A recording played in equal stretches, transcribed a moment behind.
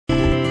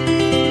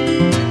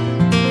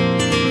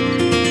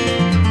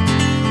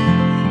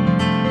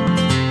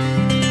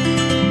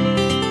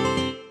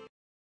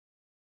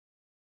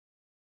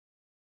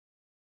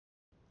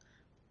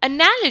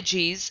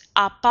Analogies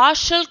are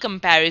partial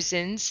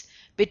comparisons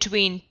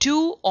between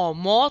two or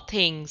more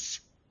things.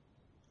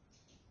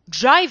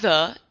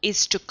 Driver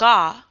is to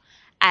car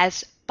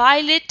as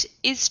pilot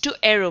is to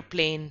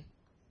aeroplane.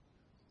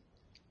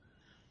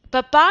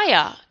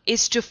 Papaya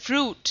is to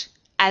fruit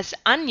as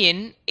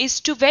onion is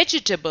to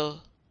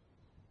vegetable.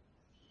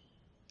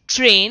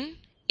 Train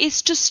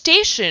is to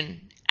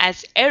station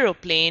as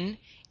aeroplane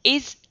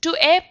is to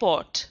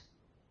airport.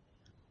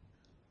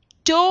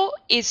 Toe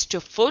is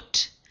to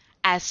foot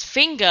as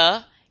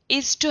finger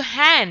is to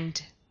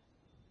hand.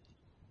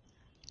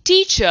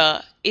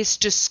 Teacher is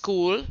to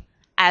school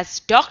as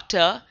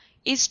doctor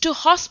is to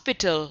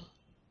hospital.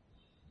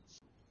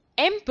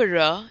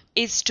 Emperor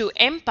is to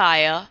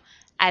empire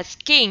as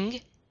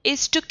king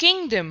is to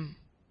kingdom.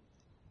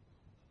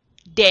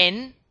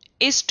 Den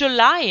is to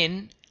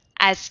lion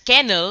as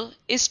kennel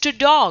is to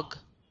dog.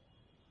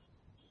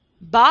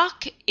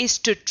 Bark is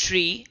to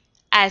tree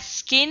as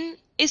skin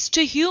is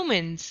to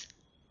humans.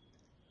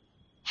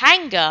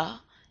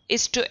 Hangar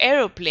is to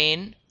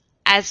aeroplane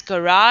as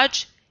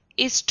garage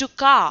is to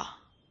car.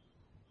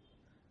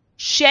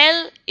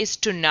 Shell is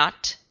to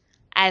nut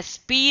as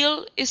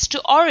peel is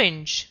to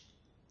orange.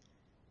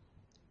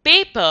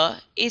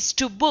 Paper is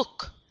to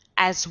book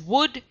as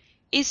wood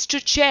is to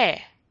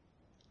chair.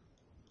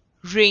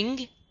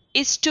 Ring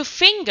is to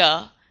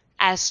finger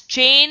as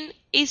chain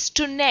is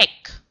to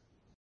neck.